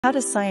How do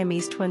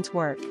Siamese twins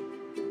work?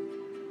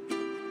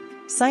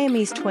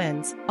 Siamese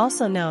twins,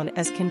 also known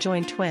as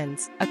conjoined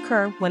twins,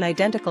 occur when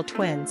identical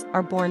twins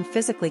are born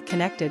physically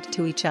connected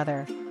to each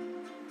other.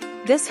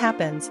 This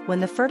happens when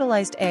the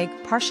fertilized egg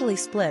partially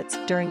splits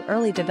during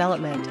early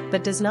development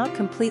but does not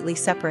completely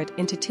separate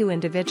into two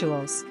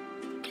individuals.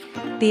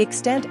 The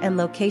extent and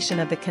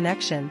location of the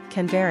connection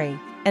can vary,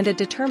 and it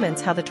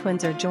determines how the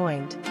twins are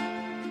joined.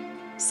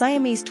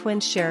 Siamese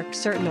twins share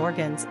certain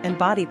organs and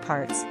body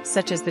parts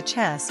such as the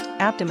chest,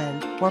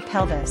 abdomen, or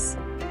pelvis.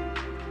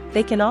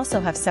 They can also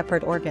have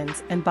separate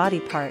organs and body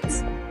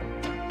parts.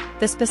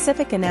 The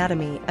specific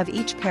anatomy of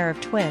each pair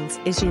of twins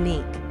is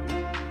unique.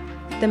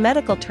 The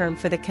medical term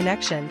for the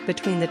connection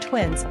between the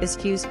twins is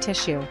fused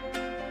tissue.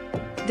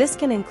 This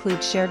can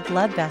include shared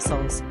blood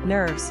vessels,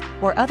 nerves,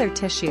 or other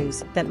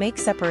tissues that make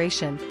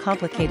separation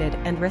complicated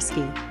and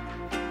risky.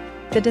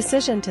 The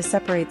decision to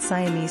separate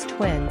Siamese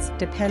twins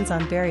depends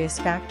on various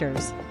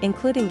factors,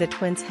 including the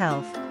twins'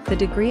 health, the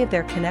degree of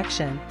their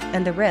connection,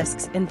 and the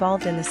risks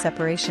involved in the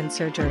separation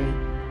surgery.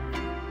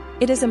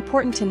 It is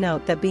important to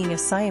note that being a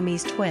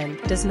Siamese twin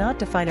does not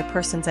define a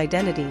person's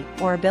identity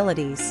or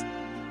abilities.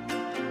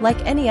 Like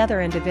any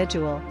other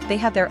individual, they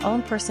have their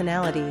own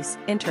personalities,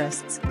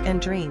 interests, and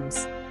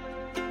dreams.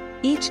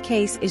 Each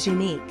case is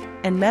unique,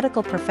 and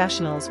medical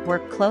professionals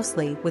work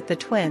closely with the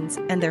twins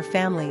and their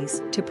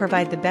families to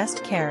provide the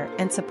best care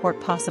and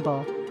support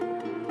possible.